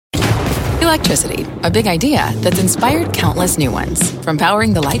Electricity, a big idea that's inspired countless new ones. From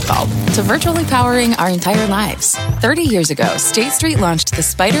powering the light bulb to virtually powering our entire lives. 30 years ago, State Street launched the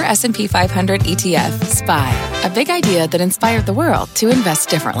SPDR S&P 500 ETF, SPY. A big idea that inspired the world to invest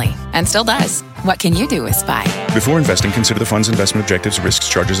differently. And still does. What can you do with SPY? Before investing, consider the fund's investment objectives, risks,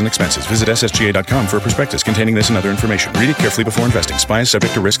 charges, and expenses. Visit ssga.com for a prospectus containing this and other information. Read it carefully before investing. SPY is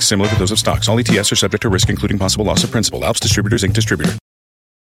subject to risks similar to those of stocks. All ETFs are subject to risk, including possible loss of principal. Alps Distributors, Inc. Distributor.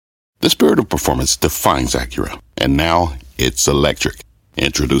 The spirit of performance defines Acura, and now it's electric.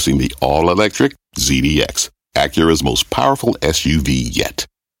 Introducing the all-electric ZDX, Acura's most powerful SUV yet.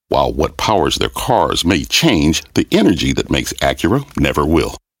 While what powers their cars may change, the energy that makes Acura never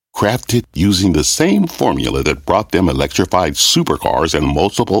will. Crafted using the same formula that brought them electrified supercars and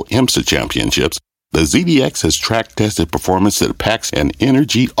multiple IMSA championships, the ZDX has track-tested performance that packs an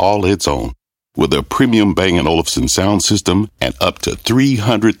energy all its own. With a premium Bang & Olufsen sound system and up to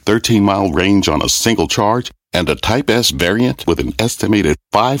 313-mile range on a single charge, and a Type S variant with an estimated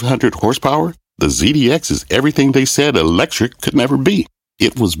 500 horsepower, the ZDX is everything they said electric could never be.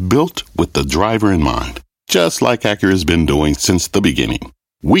 It was built with the driver in mind, just like Acura's been doing since the beginning.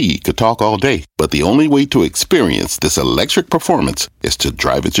 We could talk all day, but the only way to experience this electric performance is to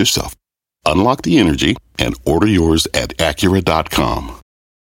drive it yourself. Unlock the energy and order yours at Acura.com.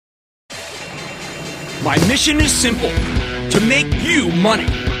 My mission is simple, to make you money.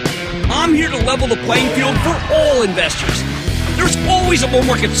 I'm here to level the playing field for all investors. There's always a bull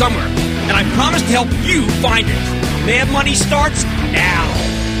market somewhere, and I promise to help you find it. Mad Money starts now.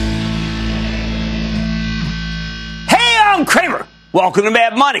 Hey, I'm Cramer. Welcome to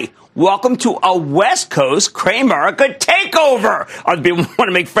Mad Money. Welcome to a West Coast Cramerica takeover. Other people want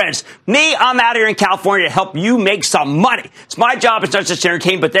to make friends. Me, I'm out here in California to help you make some money. It's my job. It's not just to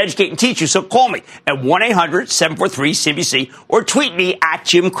entertain, but to educate and teach you. So call me at 1-800-743-CBC or tweet me at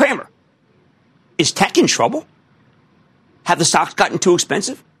Jim Cramer. Is tech in trouble? Have the stocks gotten too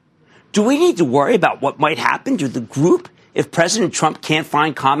expensive? Do we need to worry about what might happen to the group if President Trump can't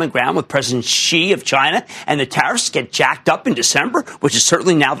find common ground with President Xi of China and the tariffs get jacked up in December, which is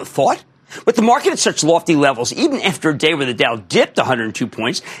certainly now the thought? With the market at such lofty levels, even after a day where the Dow dipped 102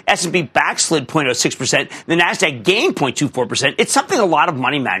 points, S&P backslid 0.06%, the Nasdaq gained 0.24%, it's something a lot of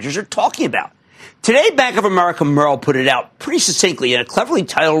money managers are talking about. Today, Bank of America Merrill put it out pretty succinctly in a cleverly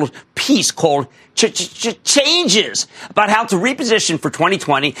titled piece called Changes, about how to reposition for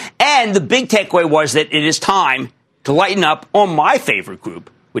 2020, and the big takeaway was that it is time to lighten up on my favorite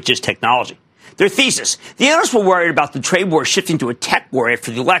group, which is technology. Their thesis: the analysts were worried about the trade war shifting to a tech war after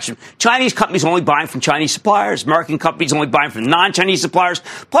the election. Chinese companies only buying from Chinese suppliers, American companies only buying from non-Chinese suppliers.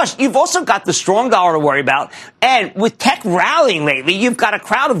 Plus, you've also got the strong dollar to worry about. And with tech rallying lately, you've got a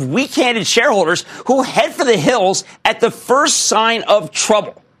crowd of weak-handed shareholders who head for the hills at the first sign of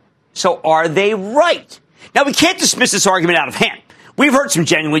trouble. So are they right? Now, we can't dismiss this argument out of hand. We've heard some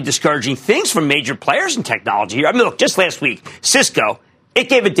genuinely discouraging things from major players in technology here. I mean, look, just last week, Cisco, it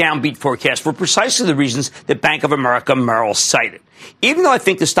gave a downbeat forecast for precisely the reasons that Bank of America Merrill cited. Even though I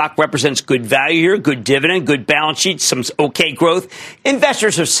think the stock represents good value here, good dividend, good balance sheet, some okay growth,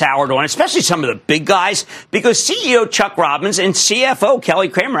 investors have soured on it, especially some of the big guys, because CEO Chuck Robbins and CFO Kelly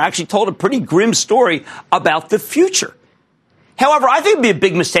Kramer actually told a pretty grim story about the future. However, I think it would be a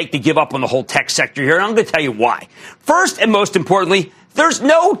big mistake to give up on the whole tech sector here, and I'm going to tell you why. First and most importantly, there's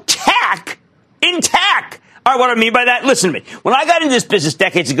no tech in tech. All right, what do I mean by that? Listen to me. When I got into this business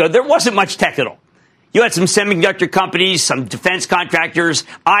decades ago, there wasn't much tech at all. You had some semiconductor companies, some defense contractors,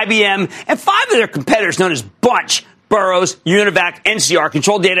 IBM, and 5 of their competitors known as Bunch, Burroughs, Univac, NCR,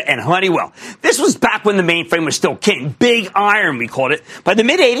 Control Data, and Honeywell. This was back when the mainframe was still king. Big iron, we called it. By the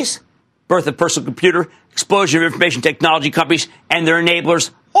mid-'80s, birth of personal computer, explosion of information technology companies, and their enablers,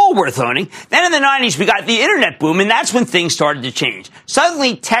 all worth owning. Then in the 90s, we got the internet boom, and that's when things started to change.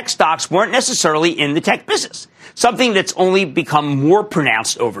 Suddenly, tech stocks weren't necessarily in the tech business, something that's only become more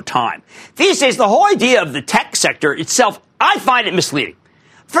pronounced over time. These days, the whole idea of the tech sector itself, I find it misleading.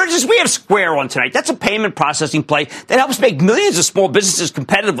 For instance, we have Square on tonight. That's a payment processing play that helps make millions of small businesses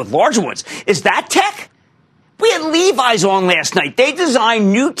competitive with larger ones. Is that tech? We had Levi's on last night. They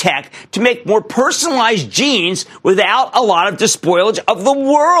designed new tech to make more personalized jeans without a lot of despoilage of the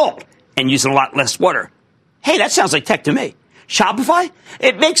world and using a lot less water. Hey, that sounds like tech to me. Shopify?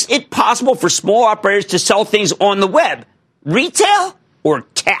 It makes it possible for small operators to sell things on the web. Retail or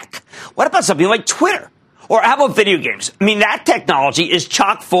tech? What about something like Twitter? Or how about video games? I mean, that technology is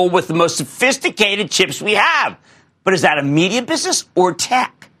chock full with the most sophisticated chips we have. But is that a media business or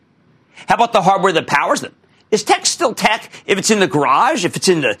tech? How about the hardware that powers them? Is tech still tech if it's in the garage, if it's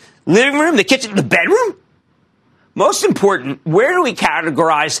in the living room, the kitchen, the bedroom? Most important, where do we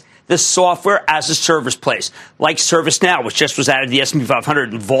categorize the software as a service place, like ServiceNow, which just was added to the S&P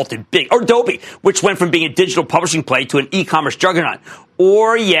 500 and vaulted big, or Adobe, which went from being a digital publishing play to an e-commerce juggernaut,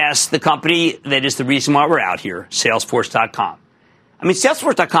 or, yes, the company that is the reason why we're out here, Salesforce.com. I mean,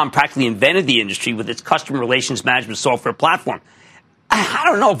 Salesforce.com practically invented the industry with its customer relations management software platform. I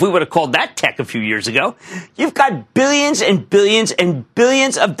don't know if we would have called that tech a few years ago. You've got billions and billions and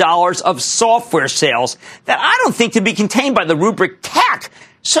billions of dollars of software sales that I don't think to be contained by the rubric tech.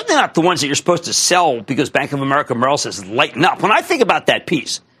 Certainly not the ones that you're supposed to sell because Bank of America Merrill says lighten up. When I think about that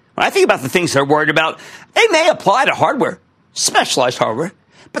piece, when I think about the things they're worried about, they may apply to hardware, specialized hardware,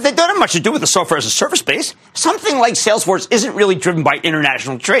 but they don't have much to do with the software as a service space. Something like Salesforce isn't really driven by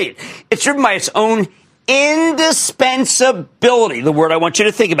international trade. It's driven by its own indispensability, the word I want you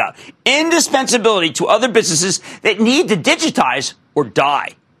to think about. Indispensability to other businesses that need to digitize or die.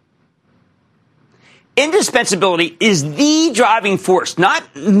 Indispensability is the driving force, not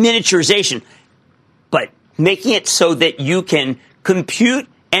miniaturization, but making it so that you can compute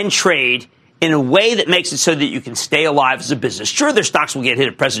and trade in a way that makes it so that you can stay alive as a business. Sure, their stocks will get hit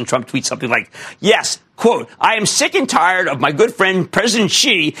if President Trump tweets something like, yes, quote, I am sick and tired of my good friend President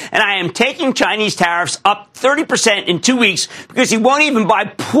Xi, and I am taking Chinese tariffs up 30% in 2 weeks because he won't even buy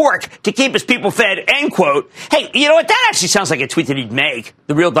pork to keep his people fed, end quote. Hey, you know what? That actually sounds like a tweet that he'd make,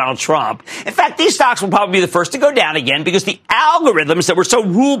 the real Donald Trump. In fact, these stocks will probably be the first to go down again because the algorithms that we're so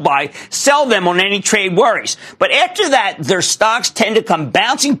ruled by sell them on any trade worries. But after that, their stocks tend to come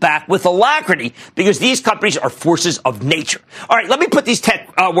bouncing back with alacrity because these companies are forces of nature. All right, let me put these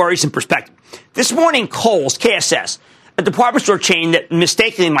tech worries in perspective. This morning, Kohl's, KSS, a department store chain that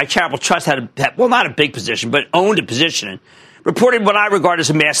mistakenly my charitable trust had, not a big position, but owned a position in, reported what I regard as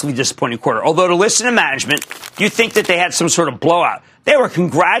a massively disappointing quarter. Although to listen to management, you think that they had some sort of blowout. They were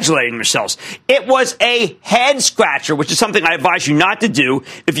congratulating themselves. It was a head scratcher, which is something I advise you not to do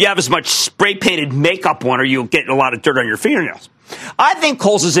if you have as much spray-painted makeup on or you'll get a lot of dirt on your fingernails. I think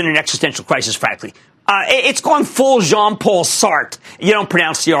Kohl's is in an existential crisis, frankly. It's going full Jean-Paul Sartre. You don't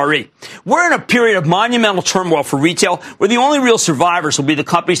pronounce the R-E. We're in a period of monumental turmoil for retail where the only real survivors will be the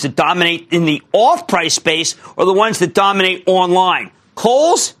companies that dominate in the off-price space or the ones that dominate online.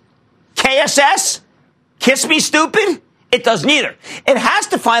 Kohl's? KSS? Kiss me, stupid? It does neither. It has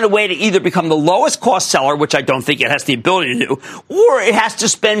to find a way to either become the lowest cost seller, which I don't think it has the ability to do, or it has to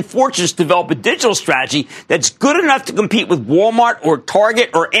spend fortunes to develop a digital strategy that's good enough to compete with Walmart or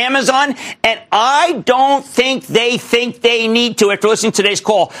Target or Amazon. And I don't think they need to. After listening to today's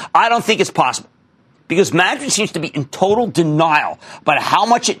call, I don't think it's possible. Because management seems to be in total denial about how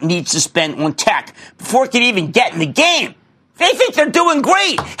much it needs to spend on tech before it can even get in the game. They think they're doing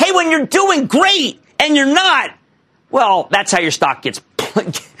great. Hey, when you're doing great and you're not, well, that's how your stock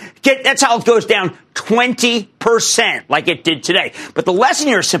that's how it goes down 20% like it did today. But the lesson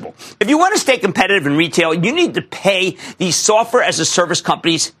here is simple. If you want to stay competitive in retail, you need to pay these software as a service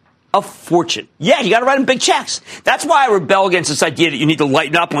companies a fortune. Yeah, you got to write them big checks. That's why I rebel against this idea that you need to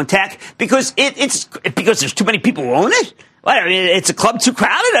lighten up on tech because it's because there's too many people who own it. I mean, it's a club too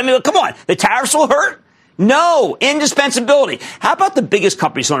crowded. I mean, come on. The tariffs will hurt. No, indispensability. How about the biggest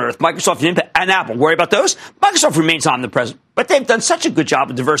companies on earth, Microsoft and Apple? Worry about those? Microsoft remains omnipresent, but they've done such a good job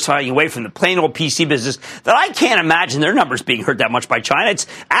of diversifying away from the plain old PC business that I can't imagine their numbers being hurt that much by China. It's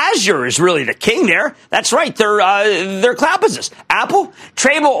Azure is really the king there. That's right, their cloud business. Apple,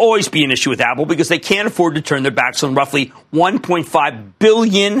 trade will always be an issue with Apple because they can't afford to turn their backs on roughly 1.5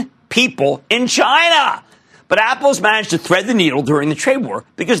 billion people in China. But Apple's managed to thread the needle during the trade war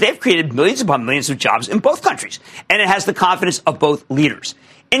because they've created millions upon millions of jobs in both countries. And it has the confidence of both leaders.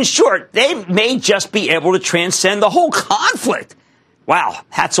 In short, they may just be able to transcend the whole conflict. Wow,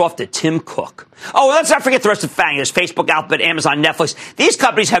 hats off to Tim Cook. Oh, let's not forget the rest of FANG. There's Facebook, Alphabet, Amazon, Netflix. These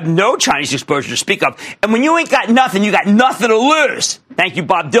companies have no Chinese exposure to speak of. And when you ain't got nothing, you got nothing to lose. Thank you,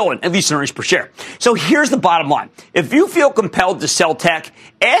 Bob Dylan, at least in earnings per share. So here's the bottom line. If you feel compelled to sell tech,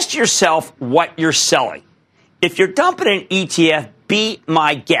 ask yourself what you're selling. If you're dumping an ETF, be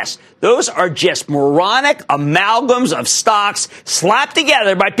my guest. Those are just moronic amalgams of stocks slapped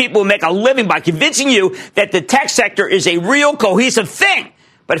together by people who make a living by convincing you that the tech sector is a real cohesive thing.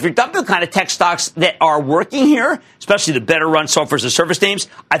 But if you're dumping the kind of tech stocks that are working here, especially the better run software as a service names,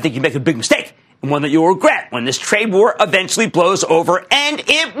 I think you make a big mistake and one that you'll regret when this trade war eventually blows over, and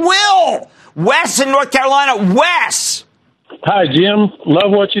it will. Wes in North Carolina. Wes. Hi, Jim. Love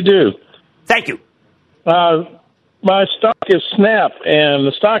what you do. Thank you. My stock is Snap, and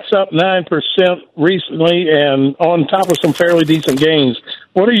the stock's up 9% recently and on top of some fairly decent gains.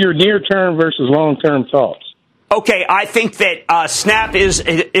 What are your near-term versus long-term thoughts? Okay, I think that Snap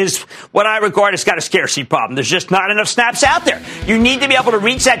is what I regard as got a scarcity problem. There's just not enough Snaps out there. You need to be able to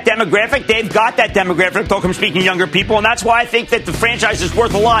reach that demographic. They've got that demographic. I'm speaking younger people, and that's why I think that the franchise is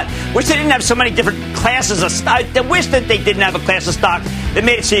worth a lot. Wish they didn't have so many different classes of stock. I wish that they didn't have a class of stock that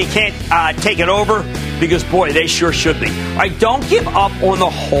made it so you can't take it over, because, boy, they sure should be. All right, don't give up on the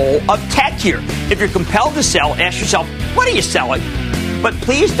whole of tech here. If you're compelled to sell, ask yourself, what are you selling? But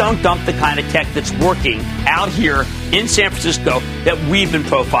please don't dump the kind of tech that's working out here in San Francisco that we've been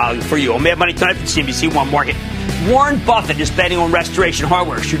profiling for you. On Mad Money tonight from CNBC One Market. Warren Buffett is betting on Restoration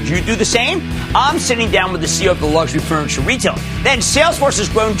Hardware. Should you do the same? I'm sitting down with the CEO of the luxury furniture retailer. Then Salesforce has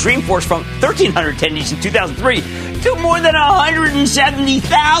grown Dreamforce from 1,300 attendees in 2003 to more than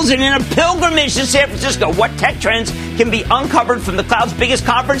 170,000 in a pilgrimage to San Francisco. What tech trends can be uncovered from the cloud's biggest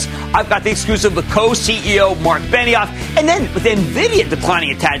conference? I've got the exclusive with co-CEO Mark Benioff. And then with NVIDIA declining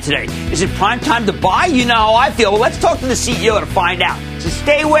a tad today, is it prime time to buy? You know how I feel. Well, let's talk to the CEO to find out. So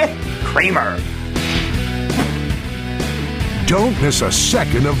stay with Cramer. Don't miss a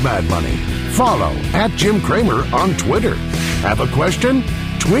second of Mad Money. Follow @JimCramer on Twitter. Have a question?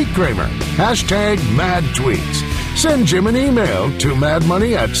 Tweet Cramer. #MadTweets. Send Jim an email to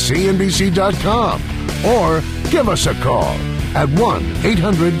madmoney@cnbc.com or give us a call at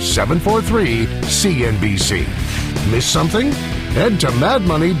 1-800-743-CNBC. Miss something? Head to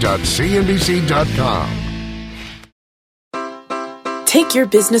madmoney.cnbc.com. Take your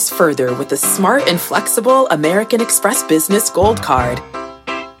business further with the smart and flexible American Express Business Gold Card.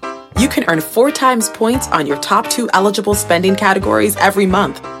 You can earn 4 times points on your top 2 eligible spending categories every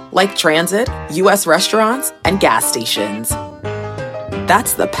month, like transit, U.S. restaurants, and gas stations.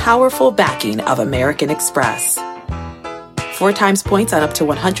 That's the powerful backing of American Express. 4 times points on up to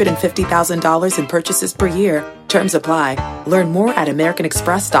 $150,000 in purchases per year. Terms apply. Learn more at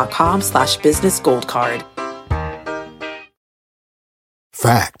americanexpress.com/business gold card.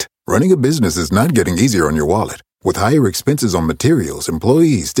 Fact. Running a business is not getting easier on your wallet. With higher expenses on materials,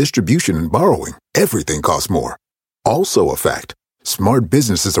 employees, distribution, and borrowing, everything costs more. Also a fact. Smart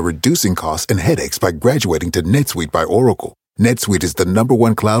businesses are reducing costs and headaches by graduating to NetSuite by Oracle. NetSuite is the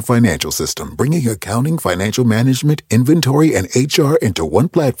 #1 cloud financial system, bringing accounting, financial management, inventory, and HR into one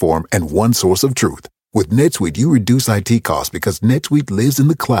platform and one source of truth. With NetSuite, you reduce IT costs because NetSuite lives in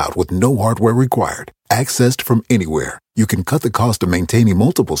the cloud with no hardware required. Accessed from anywhere, you can cut the cost of maintaining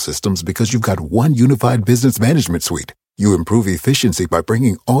multiple systems because you've got one unified business management suite. You improve efficiency by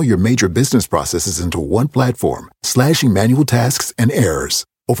bringing all your major business processes into one platform, slashing manual tasks and errors.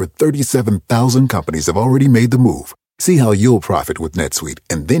 Over 37,000 companies have already made the move. See how you'll profit with NetSuite,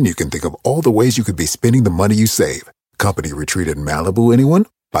 and then you can think of all the ways you could be spending the money you save. Company retreat in Malibu, anyone?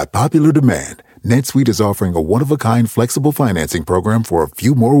 By popular demand, NetSuite is offering a one-of-a-kind flexible financing program for a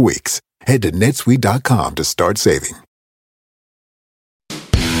few more weeks. Head to netsuite.com to start saving.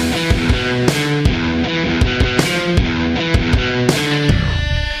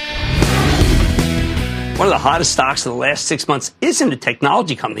 One of the hottest stocks of the last 6 months isn't a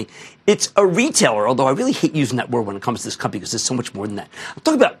technology company. It's a retailer, although I really hate using that word when it comes to this company because there's so much more than that. I'm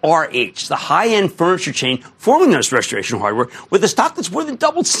talking about RH, the high-end furniture chain formerly known as Restoration Hardware, with a stock that's more than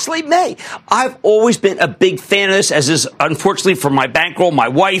doubled since late May. I've always been a big fan of this, as is, unfortunately, for my bankroll, my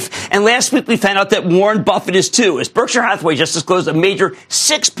wife. And last week we found out that Warren Buffett is too, as Berkshire Hathaway just disclosed a major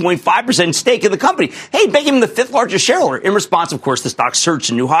 6.5% stake in the company. Hey, making him the 5th largest shareholder. In response, of course, the stock surged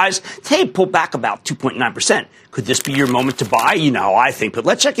to new highs. Today it pulled back about 2.9%. Could this be your moment to buy? You know how I think. But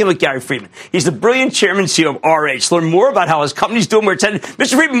let's check in with Gary Friedman. He's the brilliant chairman and CEO of RH. Learn more about how his company's doing. We're attending.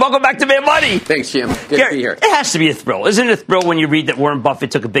 Mr. Friedman, welcome back to Mad Money. Thanks, Jim. Good Gary, to be here. It has to be a thrill. Isn't it a thrill when you read that Warren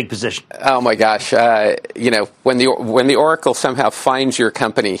Buffett took a big position? Oh, my gosh. When the Oracle somehow finds your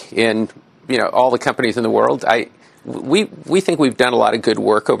company in, all the companies in the world, we think we've done a lot of good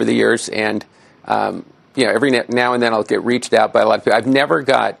work over the years. And, every now and then I'll get reached out by a lot of people. I've never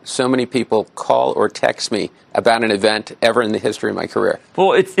got so many people call or text me about an event ever in the history of my career.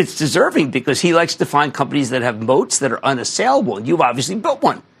 Well, it's deserving because he likes to find companies that have moats that are unassailable. And you've obviously built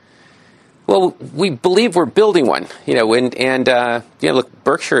one. Well, we believe we're building one, look,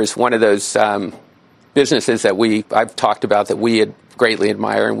 Berkshire is one of those businesses that I've talked about that we greatly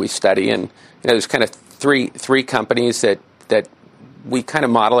admire and we study. And, there's kind of three companies that we kind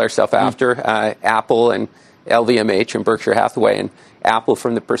of model ourselves after, Apple and LVMH and Berkshire Hathaway. And Apple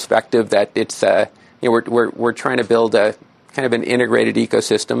from the perspective that it's, we're trying to build a kind of an integrated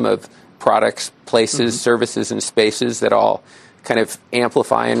ecosystem of products, places, services, and spaces that all kind of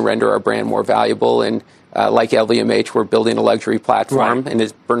amplify and render our brand more valuable. And like LVMH, we're building a luxury platform. Right. And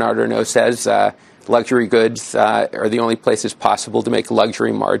as Bernard Arnault says, luxury goods are the only places possible to make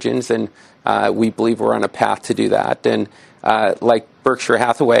luxury margins, and we believe we're on a path to do that. And like Berkshire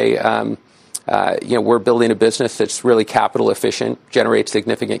Hathaway, we're building a business that's really capital efficient, generates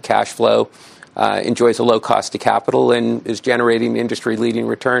significant cash flow, enjoys a low cost of capital, and is generating industry-leading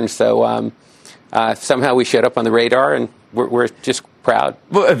returns. So somehow we showed up on the radar, and we're just proud.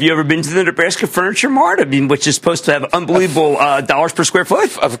 Well, have you ever been to the Nebraska Furniture Mart? I mean, which is supposed to have unbelievable dollars per square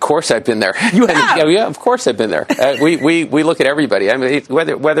foot? Of course I've been there. You have? Yeah, of course I've been there. We look at everybody. I mean,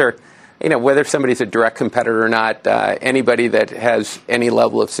 whether somebody's a direct competitor or not, anybody that has any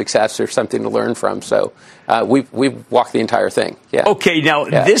level of success, there's something to learn from. So we've walked the entire thing. Yeah. Okay, now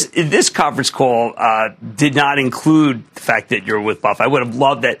this conference call did not include the fact that you're with Buff. I would have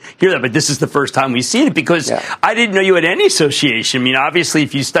loved to hear that, but this is the first time we've seen it because I didn't know you had any association. I mean, obviously,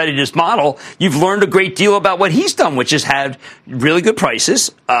 if you studied his model, you've learned a great deal about what he's done, which has had really good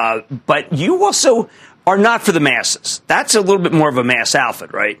prices. But you also are not for the masses. That's a little bit more of a mass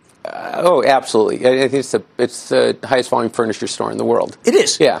outfit, right? Oh, absolutely. I think it's the highest volume furniture store in the world. It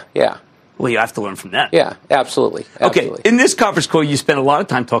is? Yeah. Well, you have to learn from that. Yeah, absolutely. Okay, in this conference call, you spent a lot of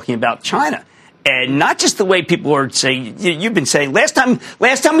time talking about China. And not just the way people are saying, you've been saying, last time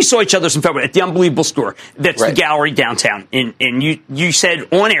we saw each other was in February at the Unbelievable Store. That's the gallery downtown. And you said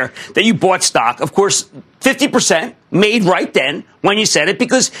on air that you bought stock. Of course, 50% made right then when you said it,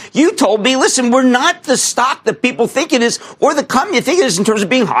 because you told me, listen, we're not the stock that people think it is or the company you think it is in terms of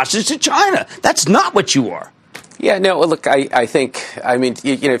being hostage to China. That's not what you are. Yeah, no, look, I think, if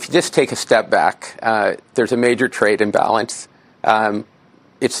you just take a step back, there's a major trade imbalance.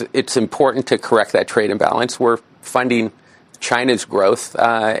 It's important to correct that trade imbalance. We're funding China's growth,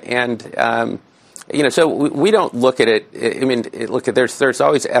 so we don't look at it. I mean, there's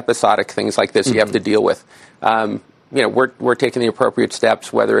always episodic things like this you have to deal with. We're taking the appropriate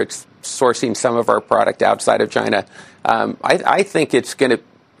steps, whether it's sourcing some of our product outside of China. I think it's gonna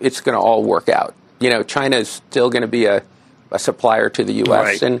all work out. China is still going to be a supplier to the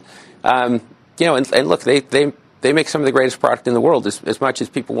U.S. Right. And look, they make some of the greatest product in the world. As much as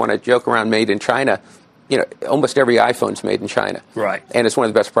people want to joke around made in China, almost every iPhone's made in China. Right. And it's one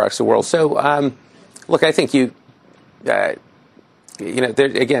of the best products in the world. So, look, I think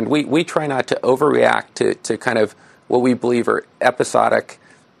again, we try not to overreact to kind of what we believe are episodic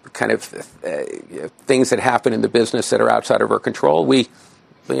kind of things that happen in the business that are outside of our control. We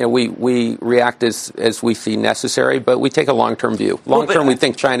react as we see necessary, but we take a long-term view. Long-term, we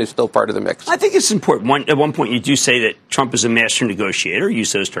think China is still part of the mix. I think it's important. At one point, you do say that Trump is a master negotiator,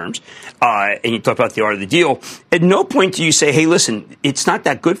 use those terms, and you talk about the art of the deal. At no point do you say, hey, listen, it's not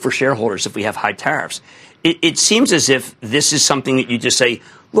that good for shareholders if we have high tariffs. It seems as if this is something that you just say,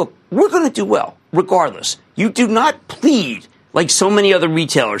 look, we're going to do well, regardless. You do not plead like so many other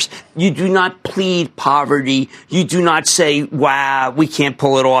retailers. You do not plead poverty. You do not say, wow, we can't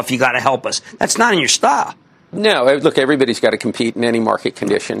pull it off. You got to help us. That's not in your style. No, look, everybody's got to compete in any market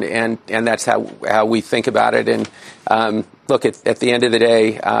condition, and that's how we think about it. And look, at the end of the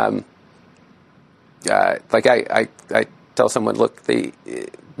day, I tell someone, look,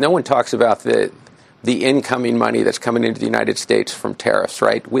 no one talks about the incoming money that's coming into the United States from tariffs,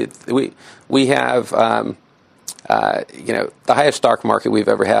 right? We have the highest stock market we've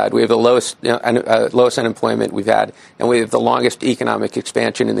ever had. We have the lowest unemployment we've had, and we have the longest economic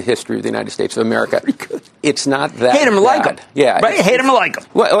expansion in the history of the United States of America. It's not that hate them or like them, yeah, right? Hate them or like them.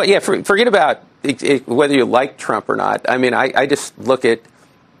 Well, yeah. Forget about whether you like Trump or not. I mean, I just look at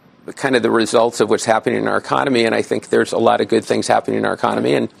kind of the results of what's happening in our economy, and I think there's a lot of good things happening in our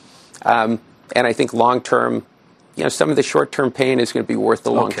economy, and I think long term, some of the short-term pain is going to be worth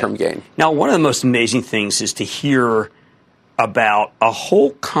the long-term gain. Now, one of the most amazing things is to hear about a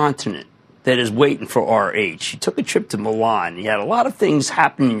whole continent that is waiting for our age. You took a trip to Milan. You had a lot of things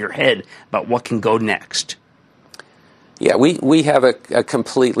happening in your head about what can go next. Yeah, we have a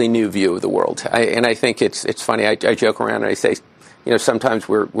completely new view of the world. And I think it's funny. I joke around and I say, sometimes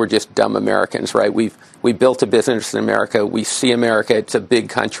we're just dumb Americans, right? We built a business in America. We see America. It's a big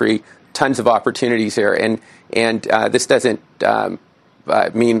country. Tons of opportunities there, and this doesn't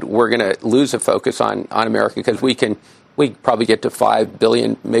mean we're going to lose a focus on America, because we probably get to 5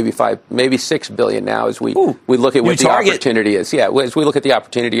 billion, maybe 6 billion now as we look at what the opportunity is. Yeah, as we look at the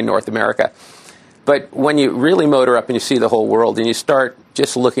opportunity in North America. But when you really motor up and you see the whole world and you start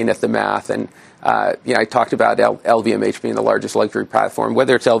just looking at the math, and I talked about LVMH being the largest luxury platform,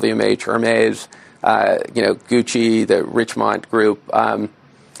 whether it's LVMH, Hermes, Gucci, the Richemont Group.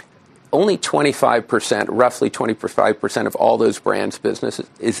 Only 25%, roughly 25% of all those brands' business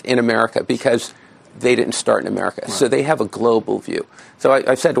is in America, because they didn't start in America. Right. So they have a global view. So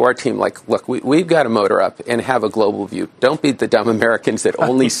I've said to our team, like, look, we've got to motor up and have a global view. Don't be the dumb Americans that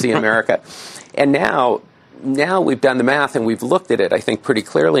only see America. And now we've done the math and we've looked at it, I think, pretty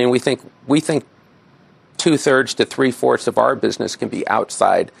clearly. And we think 2/3 to 3/4 of our business can be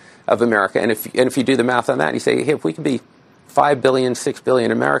outside of America. And if you do the math on that, you say, hey, if we could be $5 billion, $6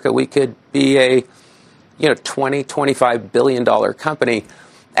 billion in America, we could be a $20, $25 billion company.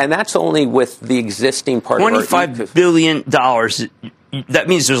 And that's only with the existing part of our $25 billion. That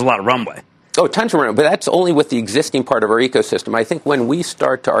means there's a lot of runway. Oh, tons of runway. But that's only with the existing part of our ecosystem. I think when we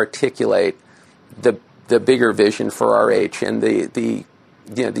start to articulate the bigger vision for RH and the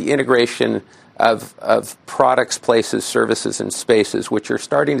integration of products, places, services, and spaces, which you're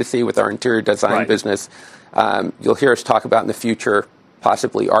starting to see with our interior design business, you'll hear us talk about in the future,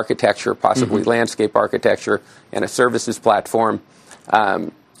 possibly architecture, possibly landscape architecture, and a services platform.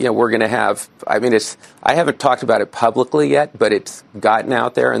 We're going to have, I haven't talked about it publicly yet, but it's gotten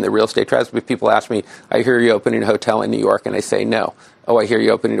out there in the real estate trends. People ask me, I hear you opening a hotel in New York, and I say no. Oh, I hear you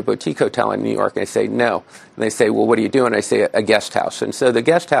opening a boutique hotel in New York, and I say no. And they say, well, what are you doing? I say a guest house. And so the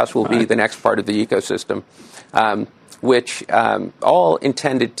guest house will be the next part of the ecosystem, which all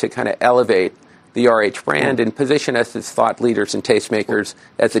intended to kind of elevate the RH brand and position us as thought leaders and tastemakers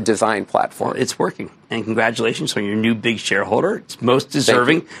as a design platform. Well, it's working. And congratulations on your new big shareholder. It's most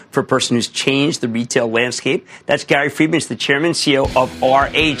deserving for a person who's changed the retail landscape. That's Gary Friedman. He's the chairman and CEO of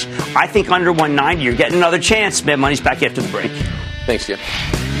RH. I think under 190, you're getting another chance. Mad Money's back after the break. Thanks, Jim.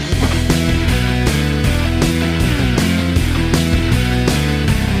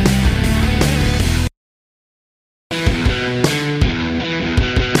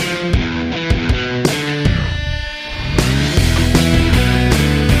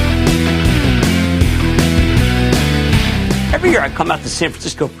 Every year I come out to San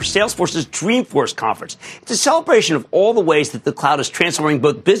Francisco for Salesforce's Dreamforce conference. It's a celebration of all the ways that the cloud is transforming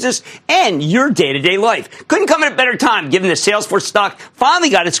both business and your day-to-day life. Couldn't come at a better time, given the Salesforce stock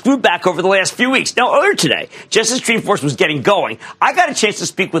finally got its groove back over the last few weeks. Now, earlier today, just as Dreamforce was getting going, I got a chance to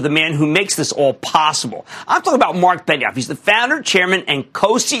speak with the man who makes this all possible. I'm talking about Marc Benioff. He's the founder, chairman, and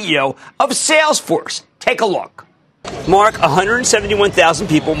co-CEO of Salesforce. Take a look. Marc, 171,000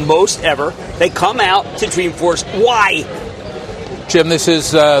 people, most ever. They come out to Dreamforce. Why? Jim, this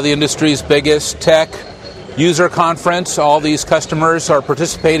is the industry's biggest tech user conference. All these customers are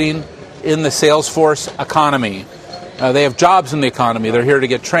participating in the Salesforce economy. They have jobs in the economy. They're here to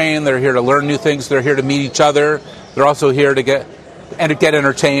get trained. They're here to learn new things. They're here to meet each other. They're also here to get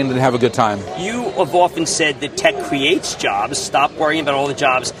entertained and have a good time. You have often said that tech creates jobs. Stop worrying about all the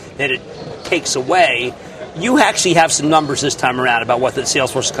jobs that it takes away. You actually have some numbers this time around about what the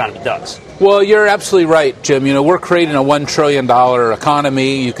Salesforce economy does. Well, you're absolutely right, Jim. We're creating a $1 trillion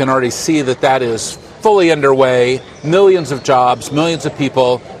economy. You can already see that is fully underway. Millions of jobs, millions of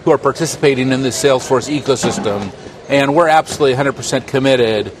people who are participating in the Salesforce ecosystem. And we're absolutely 100%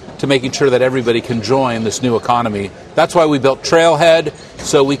 committed to making sure that everybody can join this new economy. That's why we built Trailhead,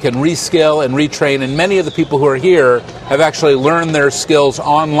 so we can reskill and retrain. And many of the people who are here have actually learned their skills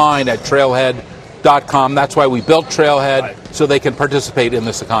online at Trailhead.com. That's why we built Trailhead, so they can participate in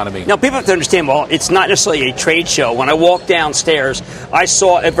this economy. Now, people have to understand, well, it's not necessarily a trade show. When I walked downstairs, I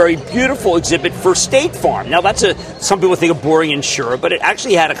saw a very beautiful exhibit for State Farm. Now, some people think a boring insurer, but it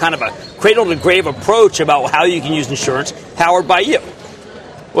actually had a kind of a cradle-to-grave approach about how you can use insurance, powered by you.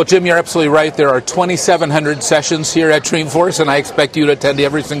 Well, Jim, you're absolutely right. There are 2,700 sessions here at Dreamforce, and I expect you to attend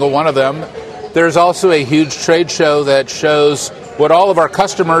every single one of them. There's also a huge trade show that shows what all of our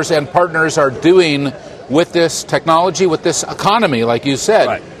customers and partners are doing with this technology, with this economy, like you said.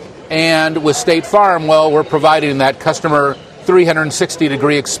 Right. And with State Farm, well, we're providing that customer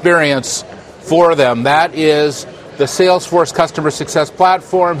 360-degree experience for them. That is the Salesforce Customer Success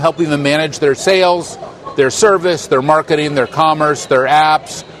Platform, helping them manage their sales, their service, their marketing, their commerce, their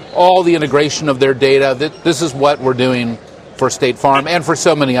apps, all the integration of their data. This is what we're doing for State Farm and for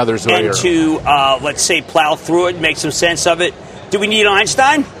so many others who are here. And to, let's say, plow through it, make some sense of it. Do we need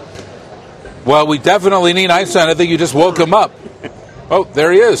Einstein? Well, we definitely need Einstein. I think you just woke him up. Oh,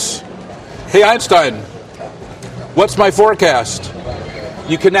 there he is. Hey, Einstein, what's my forecast?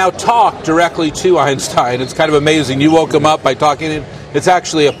 You can now talk directly to Einstein. It's kind of amazing. You woke him up by talking to him. It's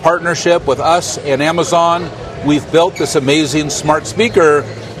actually a partnership with us and Amazon. We've built this amazing smart speaker,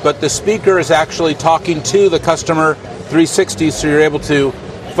 but the speaker is actually talking to the customer 360, so you're able to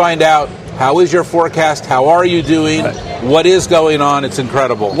find out, how is your forecast? How are you doing? What is going on? It's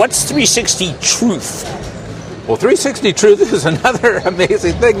incredible. What's 360 Truth? Well, 360 Truth is another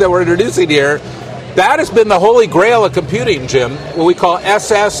amazing thing that we're introducing here. That has been the holy grail of computing, Jim, what we call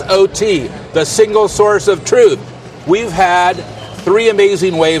SSOT, the single source of truth. We've had 3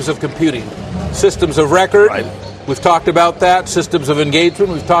 amazing waves of computing. Systems of record, we've talked about that. Systems of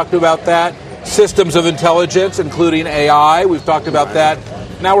engagement, we've talked about that. Systems of intelligence, including AI, we've talked about that.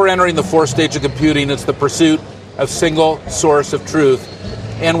 Now we're entering the 4th stage of computing. It's the pursuit of single source of truth.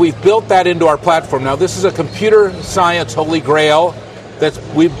 And we've built that into our platform. Now, this is a computer science holy grail that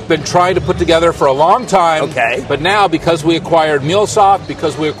we've been trying to put together for a long time. Okay. But now, because we acquired MuleSoft,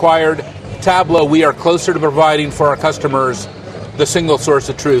 because we acquired Tableau, we are closer to providing for our customers the single source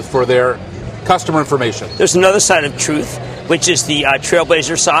of truth for their customer information. There's another side of truth, which is the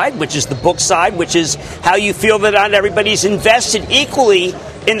Trailblazer side, which is the book side, which is how you feel that not everybody's invested equally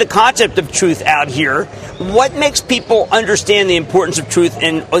in the concept of truth out here. What makes people understand the importance of truth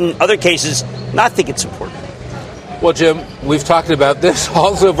and, in other cases, not think it's important? Well, Jim, we've talked about this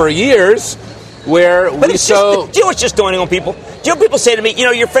also for years, where do you know what's just dawning on people? Do you know what people say to me,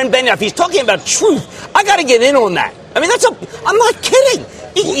 your friend Benioff, he's talking about truth. I got to get in on that. I mean, I'm not kidding.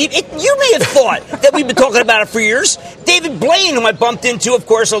 You may have thought that we've been talking about it for years. David Blaine, whom I bumped into, of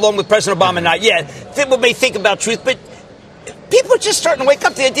course, along with President Obama, not yet, people may think about truth, but people are just starting to wake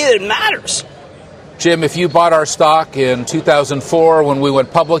up to the idea that it matters. Jim, if you bought our stock in 2004 when we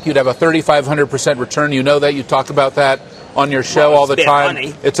went public, you'd have a 3,500% return. You know that. You talk about that on your show all the time.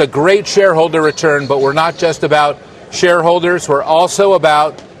 Money. It's a great shareholder return, but we're not just about shareholders. We're also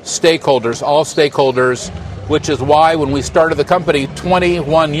about stakeholders, all stakeholders, which is why when we started the company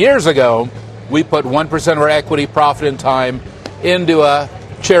 21 years ago, we put 1% of our equity, profit, and time into a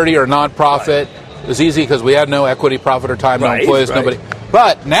charity or nonprofit. It was easy because we had no equity, profit, or time, no employees, nobody.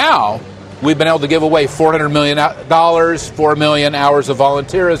 But now we've been able to give away $400 million, 4 million hours of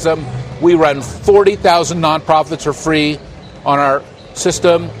volunteerism. We run 40,000 nonprofits for free on our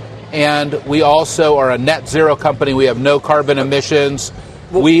system, and we also are a net zero company. We have no carbon emissions.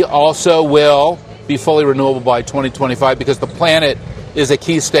 We also will be fully renewable by 2025 because the planet is a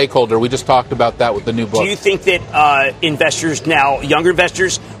key stakeholder. We just talked about that with the new book. Do you think that investors now, younger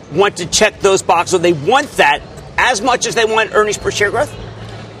investors, want to check those boxes? They want that as much as they want earnings per share growth?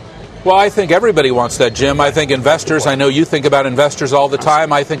 Well, I think everybody wants that, Jim. I think investors, I know you think about investors all the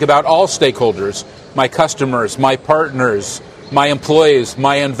time. I think about all stakeholders, my customers, my partners, my employees,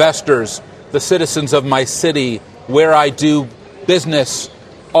 my investors, the citizens of my city, where I do business.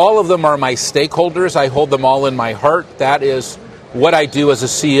 All of them are my stakeholders. I hold them all in my heart. That is what I do as a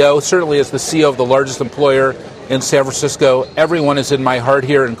CEO, certainly as the CEO of the largest employer in San Francisco. Everyone is in my heart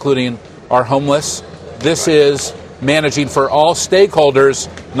here, including our homeless. This is managing for all stakeholders,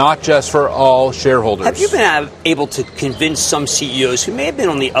 not just for all shareholders. Have you been able to convince some CEOs who may have been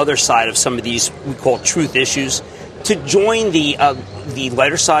on the other side of some of these we call truth issues to join the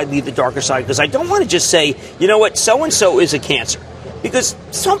lighter side, leave the darker side? Because I don't want to just say, you know what, so-and-so is a cancer. Because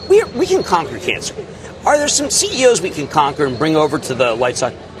we can conquer cancer. Are there some CEOs we can conquer and bring over to the light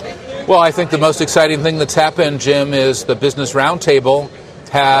side? Well, I think the most exciting thing that's happened, Jim, is the Business Roundtable,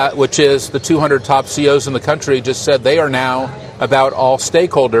 which is the 200 top CEOs in the country, just said they are now about all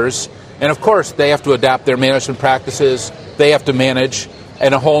stakeholders. And, of course, they have to adapt their management practices. They have to manage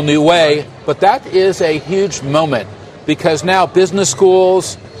in a whole new way. But that is a huge moment because now business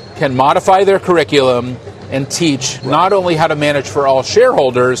schools can modify their curriculum and teach not only how to manage for all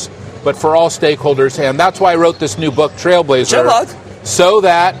shareholders, but for all stakeholders. And that's why I wrote this new book, Trailblazer, so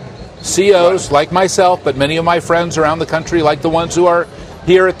that CEOs like myself, but many of my friends around the country, like the ones who are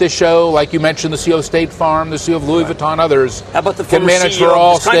here at this show, like you mentioned, the CEO of State Farm, the CEO of Louis Vuitton, others, how about the can manage CEO for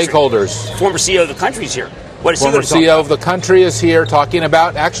all stakeholders. Former CEO of the country's here. What is former CEO of the country is here talking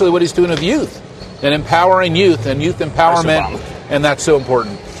about actually what he's doing with youth and empowering youth and youth empowerment, and that's so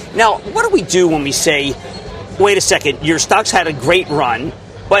important. Now, what do we do when we say, wait a second, your stock's had a great run,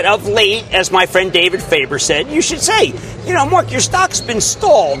 but of late, as my friend David Faber said, you should say, Mark, your stock's been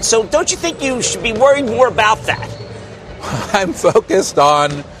stalled, so don't you think you should be worried more about that? I'm focused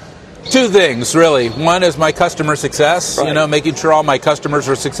on two things, really. One is my customer success, making sure all my customers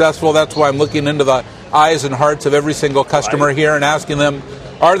are successful. That's why I'm looking into the eyes and hearts of every single customer here and asking them,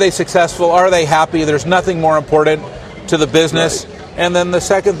 are they successful? Are they happy? There's nothing more important to the business. And then the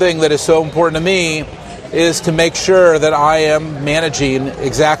second thing that is so important to me is to make sure that I am managing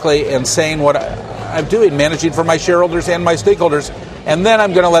exactly and saying what I'm doing, managing for my shareholders and my stakeholders. And then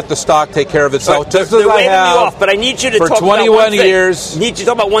I'm going to let the stock take care of itself, just as I have but I need you to for talk 21 about one years. I need you to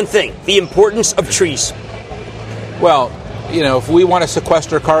talk about one thing, the importance of trees. Well, if we want to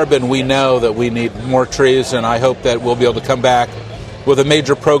sequester carbon, we know that we need more trees, and I hope that we'll be able to come back with a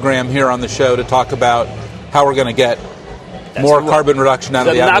major program here on the show to talk about how we're going to get more carbon reduction out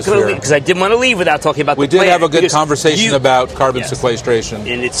of the atmosphere. I'm not going to leave because I didn't want to leave without talking about the plan. We did have a good conversation about carbon sequestration.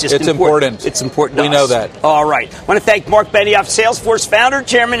 And it's just important. It's important to us. We know that. All right. I want to thank Marc Benioff, Salesforce founder,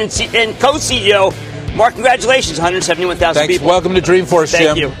 chairman, and co-CEO. Mark, congratulations, 171,000 people. Welcome to Dreamforce,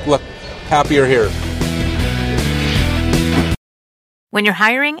 Jim. Thank you. Look, happy you're here. When you're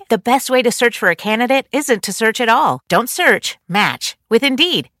hiring, the best way to search for a candidate isn't to search at all. Don't search, match with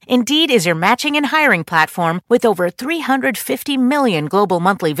Indeed. Indeed is your matching and hiring platform with over 350 million global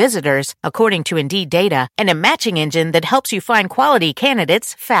monthly visitors, according to Indeed data, and a matching engine that helps you find quality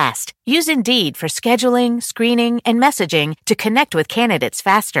candidates fast. Use Indeed for scheduling, screening, and messaging to connect with candidates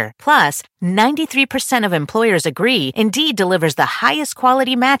faster. Plus, 93% of employers agree Indeed delivers the highest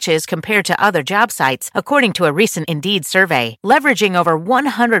quality matches compared to other job sites, according to a recent Indeed survey. Leveraging over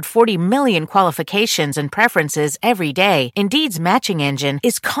 140 million qualifications and preferences every day, Indeed's matching engine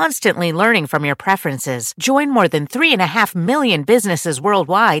is constantly learning from your preferences. Join more than 3.5 million businesses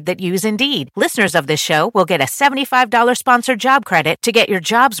worldwide that use Indeed. Listeners of this show will get a $75 sponsored job credit to get your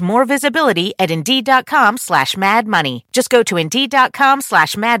jobs more visibility at Indeed.com/madmoney. Just go to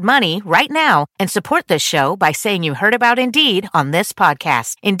Indeed.com/madmoney right now and support this show by saying you heard about Indeed on this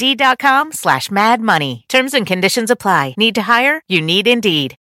podcast. Indeed.com/madmoney. Terms and conditions apply. Need to hire? You need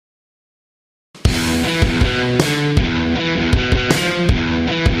Indeed.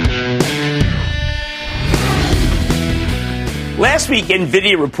 Last week,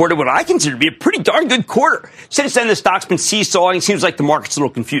 NVIDIA reported what I consider to be a pretty darn good quarter. Since then, the stock's been seesawing. It seems like the market's a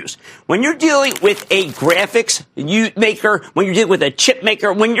little confused. When you're dealing with a graphics maker, when you're dealing with a chip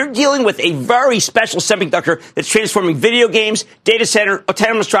maker, when you're dealing with a very special semiconductor that's transforming video games, data center,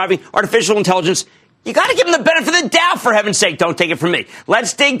 autonomous driving, artificial intelligence, you got to give them the benefit of the doubt, for heaven's sake. Don't take it from me.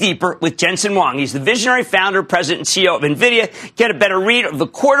 Let's dig deeper with Jensen Huang. He's the visionary founder, president, and CEO of NVIDIA. Get a better read of the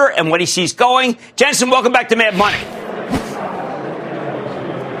quarter and what he sees going. Jensen, welcome back to Mad Money.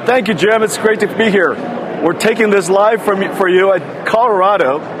 Thank you, Jim. It's great to be here. We're taking this live for you at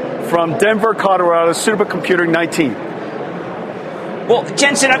Colorado, from Denver, Colorado, Supercomputing 19. Well,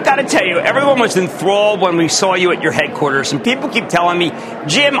 Jensen, I've got to tell you, everyone was enthralled when we saw you at your headquarters, and people keep telling me,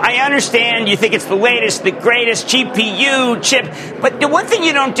 Jim, I understand you think it's the latest, the greatest GPU chip, but the one thing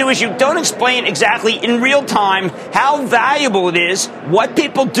you don't do is you don't explain exactly in real time how valuable it is, what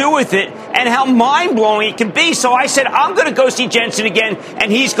people do with it, and how mind-blowing it can be. So I said, I'm going to go see Jensen again,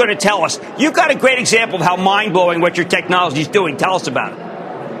 and he's going to tell us. You've got a great example of how mind-blowing what your technology is doing. Tell us about it.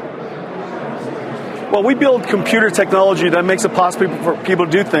 Well, we build computer technology that makes it possible for people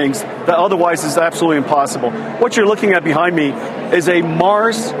to do things that otherwise is absolutely impossible. What you're looking at behind me is a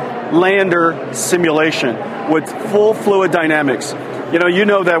Mars lander simulation with full fluid dynamics. You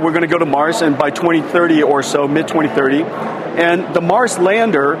know that we're going to go to Mars, and by 2030 or so, mid-2030, and the Mars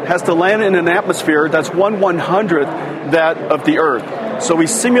lander has to land in an atmosphere that's 1/100th that of the Earth. So we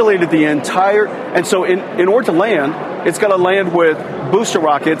simulated the entire, and so in order to land, it's got to land with booster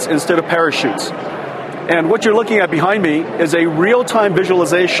rockets instead of parachutes. And what you're looking at behind me is a real-time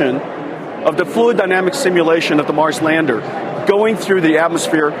visualization of the fluid dynamics simulation of the Mars lander going through the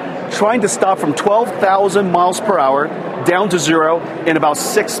atmosphere, trying to stop from 12,000 miles per hour down to zero in about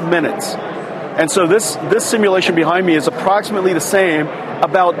 6 minutes. And so this simulation behind me is approximately the same,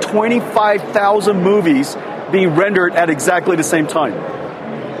 about 25,000 movies being rendered at exactly the same time.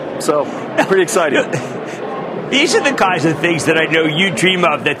 So, pretty exciting. These are the kinds of things that I know you dream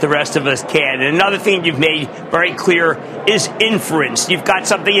of that the rest of us can. And another thing you've made very clear is inference. You've got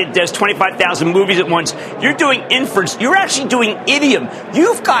something that does 25,000 movies at once. You're doing inference. You're actually doing idiom.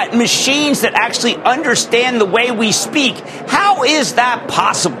 You've got machines that actually understand the way we speak. How is that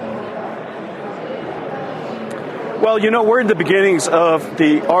possible? Well, we're in the beginnings of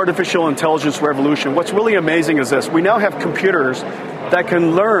the artificial intelligence revolution. What's really amazing is this. We now have computers that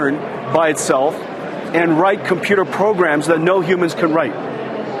can learn by itself and write computer programs that no humans can write.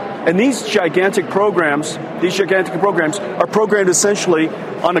 And these gigantic programs are programmed essentially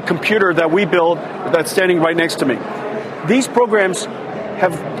on a computer that we build that's standing right next to me. These programs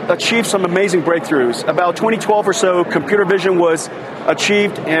have achieved some amazing breakthroughs. About 2012 or so, computer vision was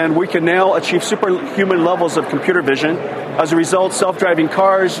achieved, and we can now achieve superhuman levels of computer vision. As a result, self-driving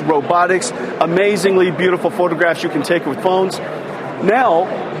cars, robotics, amazingly beautiful photographs you can take with phones. Now,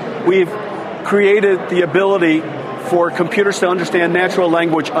 we've created the ability for computers to understand natural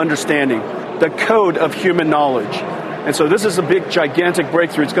language understanding, the code of human knowledge. And so this is a big, gigantic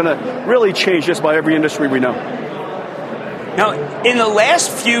breakthrough. It's going to really change just about every industry we know. Now, in the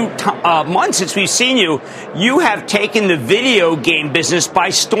last few months since we've seen you, you have taken the video game business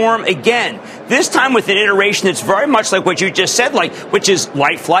by storm again. This time with an iteration that's very much like what you just said, which is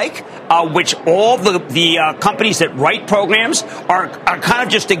lifelike, which all the companies that write programs are kind of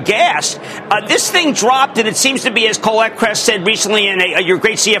just aghast. This thing dropped, and it seems to be, as Colette Kress said recently, your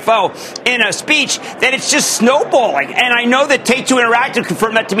great CFO, in a speech, that it's just snowballing. And I know that Take-Two Interactive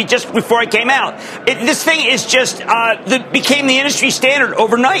confirmed that to me just before it came out. This thing is just became the industry standard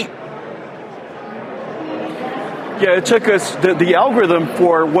overnight. Yeah, it took us, the algorithm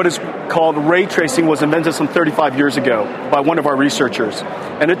for what is called ray tracing was invented some 35 years ago by one of our researchers.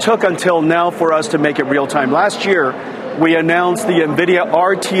 And it took until now for us to make it real time. Last year, we announced the NVIDIA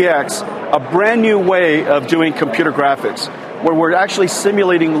RTX, a brand new way of doing computer graphics, where we're actually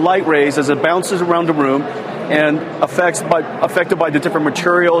simulating light rays as it bounces around the room and affected by the different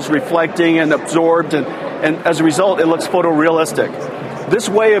materials, reflecting and absorbed, and as a result, it looks photorealistic. This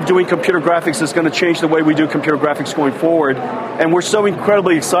way of doing computer graphics is going to change the way we do computer graphics going forward, and we're so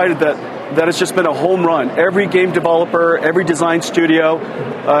incredibly excited that it's just been a home run. Every game developer, every design studio,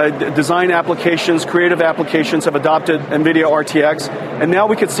 design applications, creative applications have adopted NVIDIA RTX, and now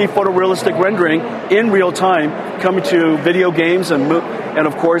we can see photorealistic rendering in real time coming to video games and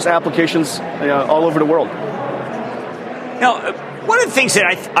of course, applications all over the world. Now, one of the things that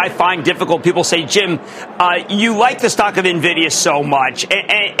I find difficult, people say, Jim, you like the stock of NVIDIA so much,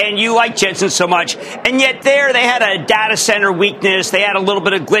 and you like Jensen so much, and yet they had a data center weakness. They had a little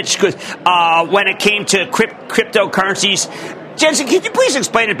bit of glitch when it came to cryptocurrencies. Jensen, can you please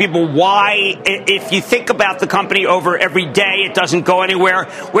explain to people why, if you think about the company over every day, it doesn't go anywhere,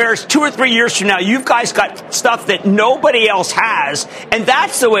 whereas 2 or 3 years from now, you guys got stuff that nobody else has, and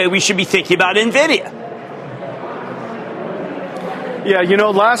that's the way we should be thinking about NVIDIA. Yeah,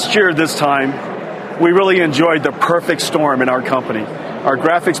 last year this time, we really enjoyed the perfect storm in our company. Our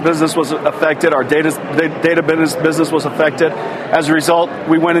graphics business was affected. Our data business was affected. As a result,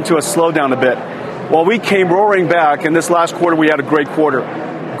 we went into a slowdown a bit. While we came roaring back, in this last quarter, we had a great quarter.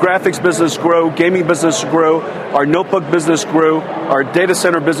 Graphics business grew, gaming business grew, our notebook business grew, our data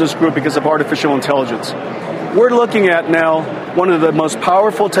center business grew because of artificial intelligence. We're looking at now one of the most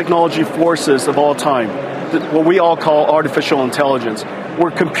powerful technology forces of all time, what we all call artificial intelligence, where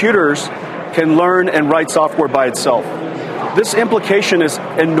computers can learn and write software by itself. This implication is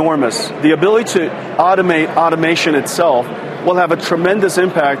enormous. The ability to automate automation itself will have a tremendous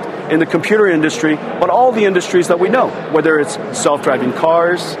impact in the computer industry, but all the industries that we know, whether it's self-driving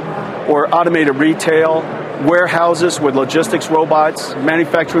cars or automated retail, warehouses with logistics robots,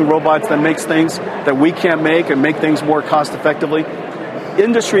 manufacturing robots that makes things that we can't make and make things more cost effectively.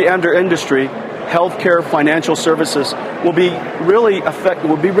 Industry under industry, healthcare, financial services will be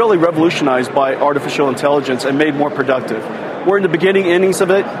really revolutionized by artificial intelligence and made more productive. We're in the beginning innings of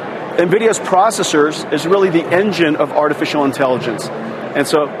it. NVIDIA's processors is really the engine of artificial intelligence. And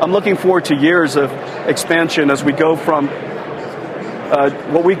so I'm looking forward to years of expansion as we go from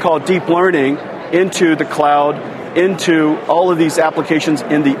what we call deep learning into the cloud, into all of these applications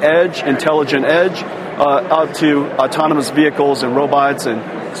in the edge, intelligent edge, out to autonomous vehicles and robots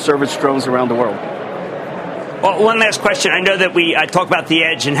and service drones around the world. Well, one last question. I know that we talk about the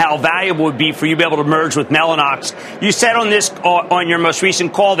edge and how valuable it would be for you to be able to merge with Mellanox. You said on your most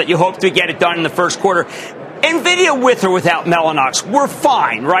recent call that you hope to get it done in the first quarter. NVIDIA, with or without Mellanox, we're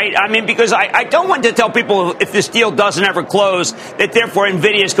fine, right? I mean, because I don't want to tell people if this deal doesn't ever close that therefore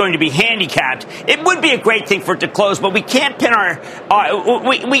NVIDIA is going to be handicapped. It would be a great thing for it to close, but we can't pin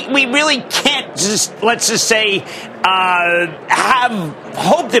we really can't just, let's just say, have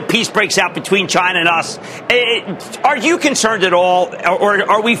hope that peace breaks out between China and us. Are you concerned at all, or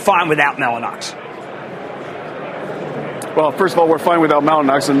are we fine without Mellanox? Well, first of all, we're fine without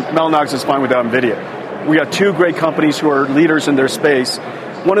Mellanox, and Mellanox is fine without NVIDIA. We got two great companies who are leaders in their space.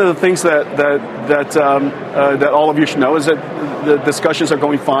 One of the things that all of you should know is that the discussions are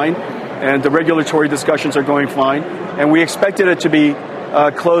going fine, and the regulatory discussions are going fine, and we expected it to be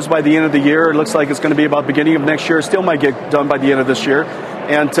closed by the end of the year. It looks like it's going to be about beginning of next year. It still might get done by the end of this year.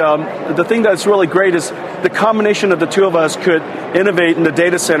 And the thing that's really great is the combination of the two of us could innovate in the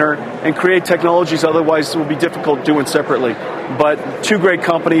data center and create technologies otherwise it would be difficult doing separately. But two great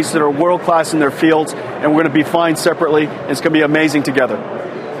companies that are world-class in their fields, and we're going to be fine separately, and it's going to be amazing together.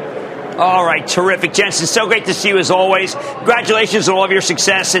 All right, terrific. Jensen, so great to see you as always. Congratulations on all of your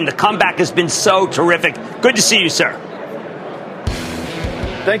success, and the comeback has been so terrific. Good to see you, sir.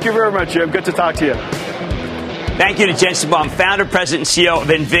 Thank you very much, Jim. Good to talk to you. Thank you to Jensen Baum, founder, president, and CEO of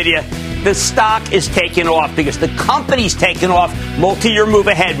NVIDIA. The stock is taking off because the company's taking off. Multi-year move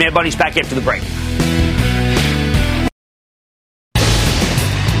ahead. Mad Money's back after the break.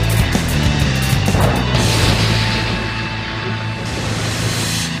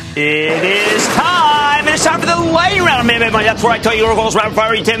 It is time. It's time for the lightning round. That's where I tell you your goals, rapid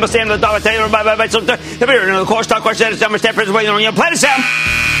fire, 10 must stand the dog. I tell you, the course, talk question, it's number step, play the sound.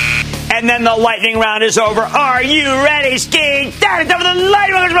 And then the lightning round is over. Are you ready, Ski? Down for the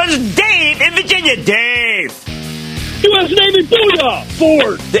lightning round is Dave in Virginia. Dave. U.S. Navy Booyah!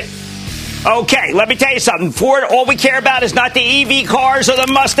 Ford. Okay, let me tell you something. Ford, all we care about is not the EV cars or the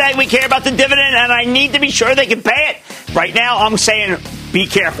Mustang. We care about the dividend, and I need to be sure they can pay it. Right now, I'm saying be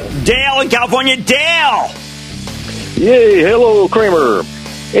careful. Dale in California. Dale. Yay, hello, Kramer.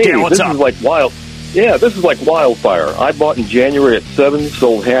 Hey, Dale, what's this up? is like this is like wildfire. I bought in January at 7,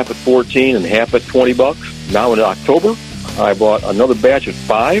 sold half at 14 and half at $20. Now in October, I bought another batch at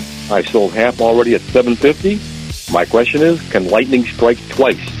 5. I sold half already at $7.50. My question is, can lightning strike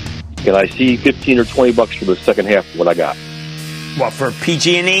twice? Can I see 15 or $20 for the second half of what I got? What, for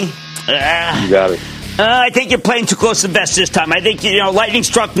PG&E? You got it. I think you're playing too close to the vest this time. I think, lightning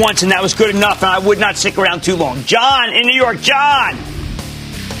struck once, and that was good enough, and I would not stick around too long. John in New York. John!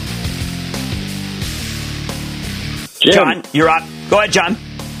 Jim. John, you're up. Go ahead, Johjohn.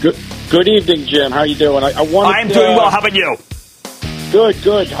 Good evening, Jim. How are you doing? I'm doing well. How about you?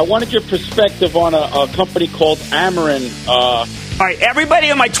 Good. I wanted your perspective on a company called Amarin. All right,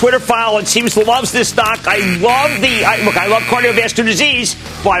 everybody on my Twitter file, it seems, loves this stock. I love cardiovascular disease.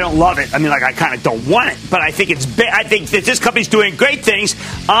 Well, I don't love it. I mean, I kind of don't want it, but I think I think that this company's doing great things.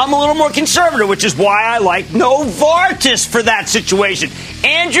 I'm a little more conservative, which is why I like Novartis for that situation.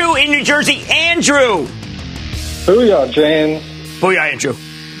 Andrew in New Jersey. Andrew. Booyah, James. Booyah, Andrew.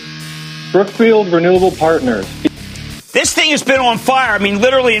 Brookfield Renewable Partners. This thing has been on fire. I mean,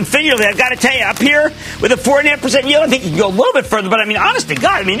 literally and figuratively. I've got to tell you, up here with a 4.5% yield, I think you can go a little bit further. But I mean, honest to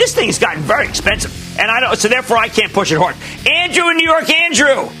God, this thing has gotten very expensive, and so therefore I can't push it hard. Andrew in New York.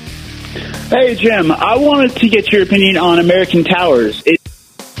 Andrew. Hey, Jim. I wanted to get your opinion on American Towers.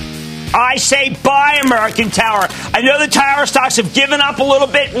 I say buy American Tower. I know the tower stocks have given up a little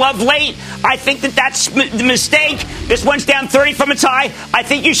bit of late. I think that's the mistake. This one's down 30 from its high. I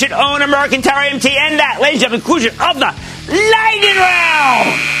think you should own American Tower MT. And that, ladies and gentlemen, conclusion of the Lightning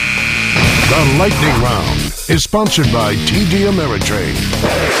Round. The Lightning Round is sponsored by TD Ameritrade.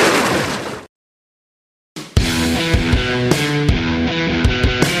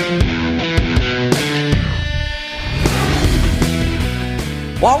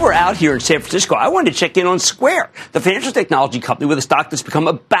 While we're out here in San Francisco, I wanted to check in on Square, the financial technology company with a stock that's become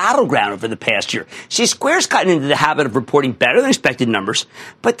a battleground over the past year. See, Square's gotten into the habit of reporting better than expected numbers,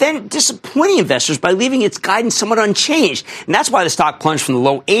 but then disappointing investors by leaving its guidance somewhat unchanged. And that's why the stock plunged from the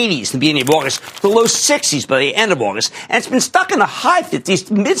low 80s at the beginning of August to the low 60s by the end of August. And it's been stuck in the high 50s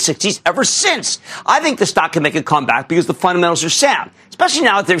to mid 60s ever since. I think the stock can make a comeback because the fundamentals are sound, especially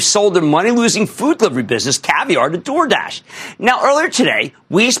now that they've sold their money-losing food delivery business, Caviar, to DoorDash. Now, earlier today,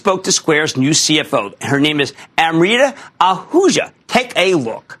 we spoke to Square's new CFO. Her name is Amrita Ahuja. Take a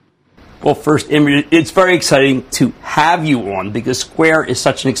look. Well, first, Amrita, it's very exciting to have you on because Square is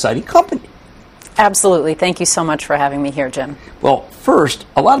such an exciting company. Absolutely. Thank you so much for having me here, Jim. Well, first,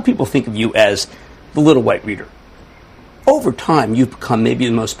 a lot of people think of you as the little white reader. Over time, you've become maybe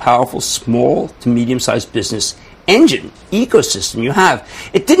the most powerful small to medium-sized business engine ecosystem you have.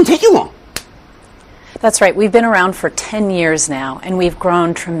 It didn't take you long. That's right. We've been around for 10 years now, and we've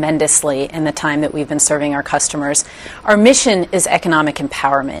grown tremendously in the time that we've been serving our customers. Our mission is economic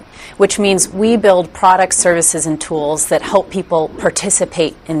empowerment, which means we build products, services, and tools that help people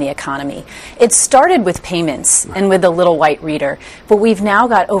participate in the economy. It started with payments and with the little white reader, but we've now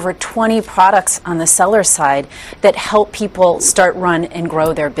got over 20 products on the seller side that help people start, run, and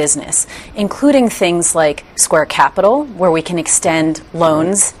grow their business, including things like Square Capital, where we can extend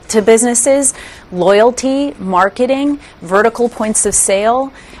loans to businesses, loyalty, marketing, vertical points of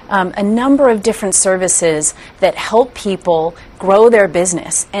sale, a number of different services that help people grow their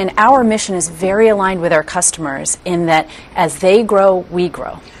business. And our mission is very aligned with our customers in that as they grow, we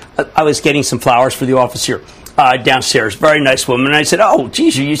grow. I was getting some flowers for the office here downstairs. Very nice woman. And I said, oh,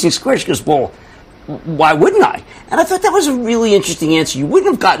 geez, you're using Square. She goes, well, why wouldn't I? And I thought that was a really interesting answer. You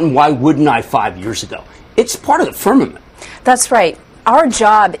wouldn't have gotten why wouldn't I 5 years ago. It's part of the firmament. That's right. Our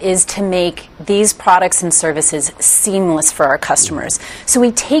job is to make these products and services seamless for our customers. So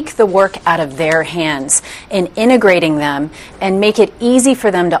we take the work out of their hands in integrating them and make it easy for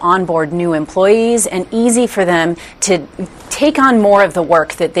them to onboard new employees and easy for them to take on more of the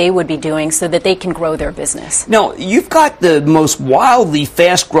work that they would be doing so that they can grow their business. Now, you've got the most wildly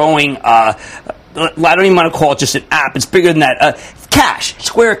fast-growing, I don't even want to call it just an app. It's bigger than that. Cash,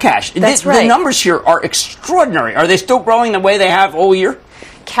 Square Cash. That's right. The numbers here are extraordinary. Are they still growing the way they have all year?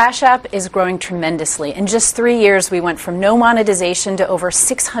 Cash App is growing tremendously. In just 3 years, we went from no monetization to over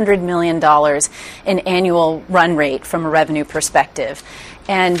 $600 million in annual run rate from a revenue perspective.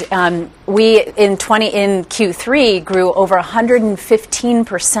 And we, in Q3, grew over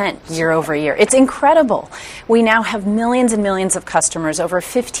 115% year over year. It's incredible. We now have millions and millions of customers, over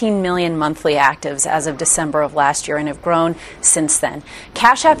 15 million monthly actives as of December of last year, and have grown since then.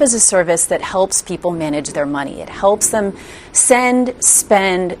 Cash App is a service that helps people manage their money. It helps them send,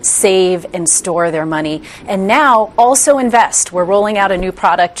 spend, save, and store their money, and now also invest. We're rolling out a new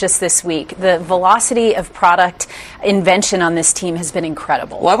product just this week. The velocity of product invention on this team has been incredible.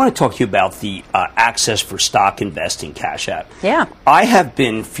 Well, I want to talk to you about the access for stock investing Cash App. Yeah. I have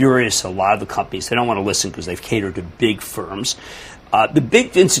been furious at a lot of the companies. They don't want to listen because they've catered to big firms. The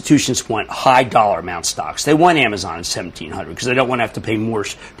big institutions want high dollar amount stocks. They want Amazon at $1,700 because they don't want to have to pay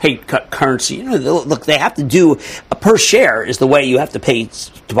currency. You know, look, they have to do a per share is the way you have to pay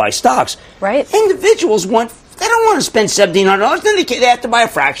to buy stocks. Right. Individuals they don't want to spend $1,700. Then they have to buy a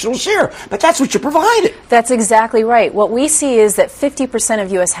fractional share. But that's what you provided. That's exactly right. What we see is that 50%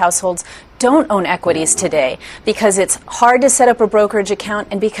 of U.S. households don't own equities today because it's hard to set up a brokerage account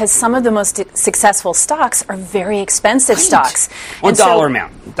and because some of the most successful stocks are very expensive stocks. On dollar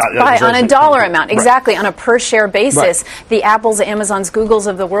amount. Right, on a dollar amount, exactly, on a per share basis. Right. The Apples, Amazons, Googles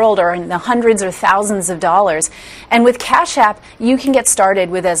of the world are in the hundreds or thousands of dollars. And with Cash App, you can get started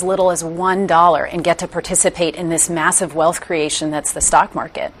with as little as $1 and get to participate in this massive wealth creation that's the stock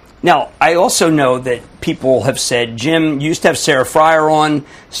market. Now, I also know that people have said, Jim, you used to have Sarah Fryer on.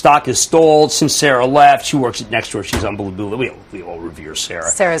 Stock has stalled since Sarah left. She works at Nextdoor. She's unbelievable. We all revere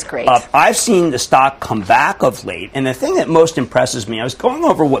Sarah. Sarah's great. I've seen the stock come back of late. And the thing that most impresses me, I was going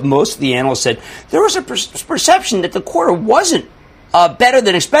over what most of the analysts said. There was a perception that the quarter wasn't better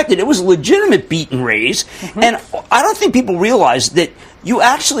than expected. It was a legitimate beat and raise. Mm-hmm. And I don't think people realize that you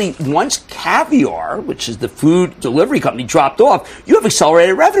actually, once Caviar, which is the food delivery company, dropped off, you have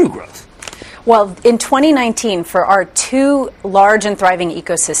accelerated revenue growth. Well, in 2019, for our two large and thriving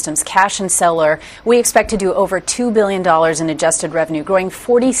ecosystems, Cash and Seller, we expect to do over $2 billion in adjusted revenue, growing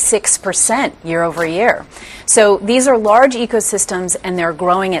 46% year over year. So these are large ecosystems, and they're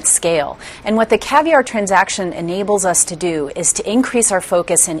growing at scale. And what the Caviar transaction enables us to do is to increase our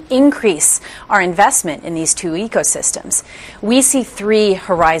focus and increase our investment in these two ecosystems. We see three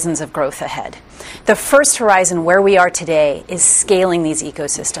horizons of growth ahead. The first horizon, where we are today, is scaling these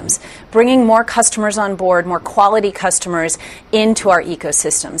ecosystems, bringing more customers on board, more quality customers into our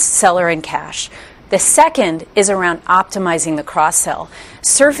ecosystems, Seller and Cash. The second is around optimizing the cross-sell,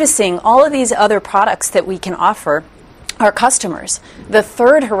 surfacing all of these other products that we can offer our customers. The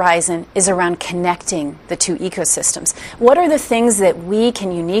third horizon is around connecting the two ecosystems. What are the things that we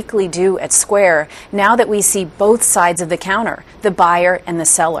can uniquely do at Square now that we see both sides of the counter, the buyer and the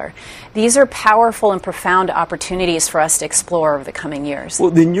seller? These are powerful and profound opportunities for us to explore over the coming years. Well,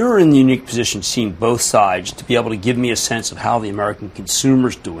 then you're in the unique position, seeing both sides, to be able to give me a sense of how the American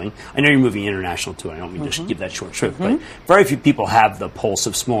consumer's doing. I know you're moving international too. I don't mean just give that short shrift, but very few people have the pulse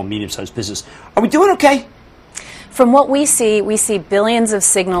of small and medium-sized business. Are we doing okay? From what we see billions of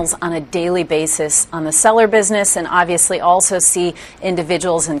signals on a daily basis on the seller business, and obviously also see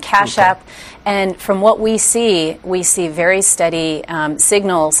individuals in Cash App. And from what we see very steady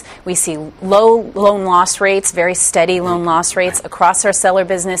signals. We see low loan loss rates, very steady loan loss rates across our seller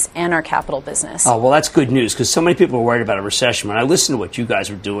business and our capital business. Oh, well, that's good news, because so many people are worried about a recession. When I listen to what you guys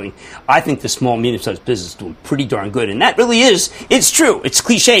are doing, I think the small and medium-sized business is doing pretty darn good. And that really is, it's true, it's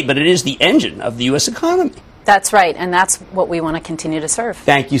cliche, but it is the engine of the U.S. economy. That's right, and that's what we want to continue to serve.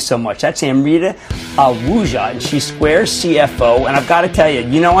 Thank you so much. That's Amrita Ahuja, and she's Square's CFO. And I've got to tell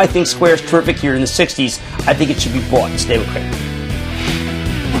you, I think Square's terrific here in the 60s. I think it should be bought. Stay with Cramer.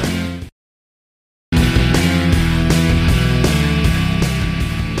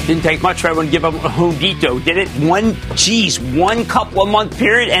 Didn't take much for everyone to give up Home Depot, did it? One couple of month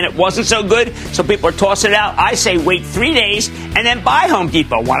period, and it wasn't so good, so people are tossing it out. I say wait 3 days and then buy Home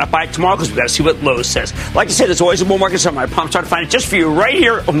Depot. Why not buy it tomorrow? Because we've got to see what Lowe's says. Like I said, there's always a bull market somewhere. I promise to find it just for you right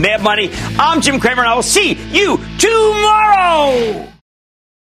here on Mad Money. I'm Jim Cramer, and I will see you tomorrow.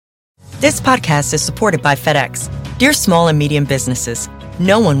 This podcast is supported by FedEx. Dear small and medium businesses,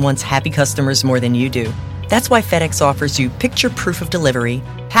 no one wants happy customers more than you do. That's why FedEx offers you picture proof of delivery,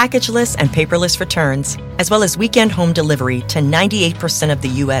 packageless and paperless returns, as well as weekend home delivery to 98% of the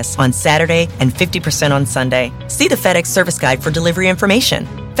U.S. on Saturday and 50% on Sunday. See the FedEx service guide for delivery information.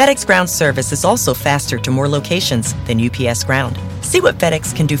 FedEx Ground service is also faster to more locations than UPS Ground. See what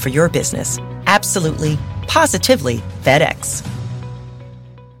FedEx can do for your business. Absolutely, positively FedEx.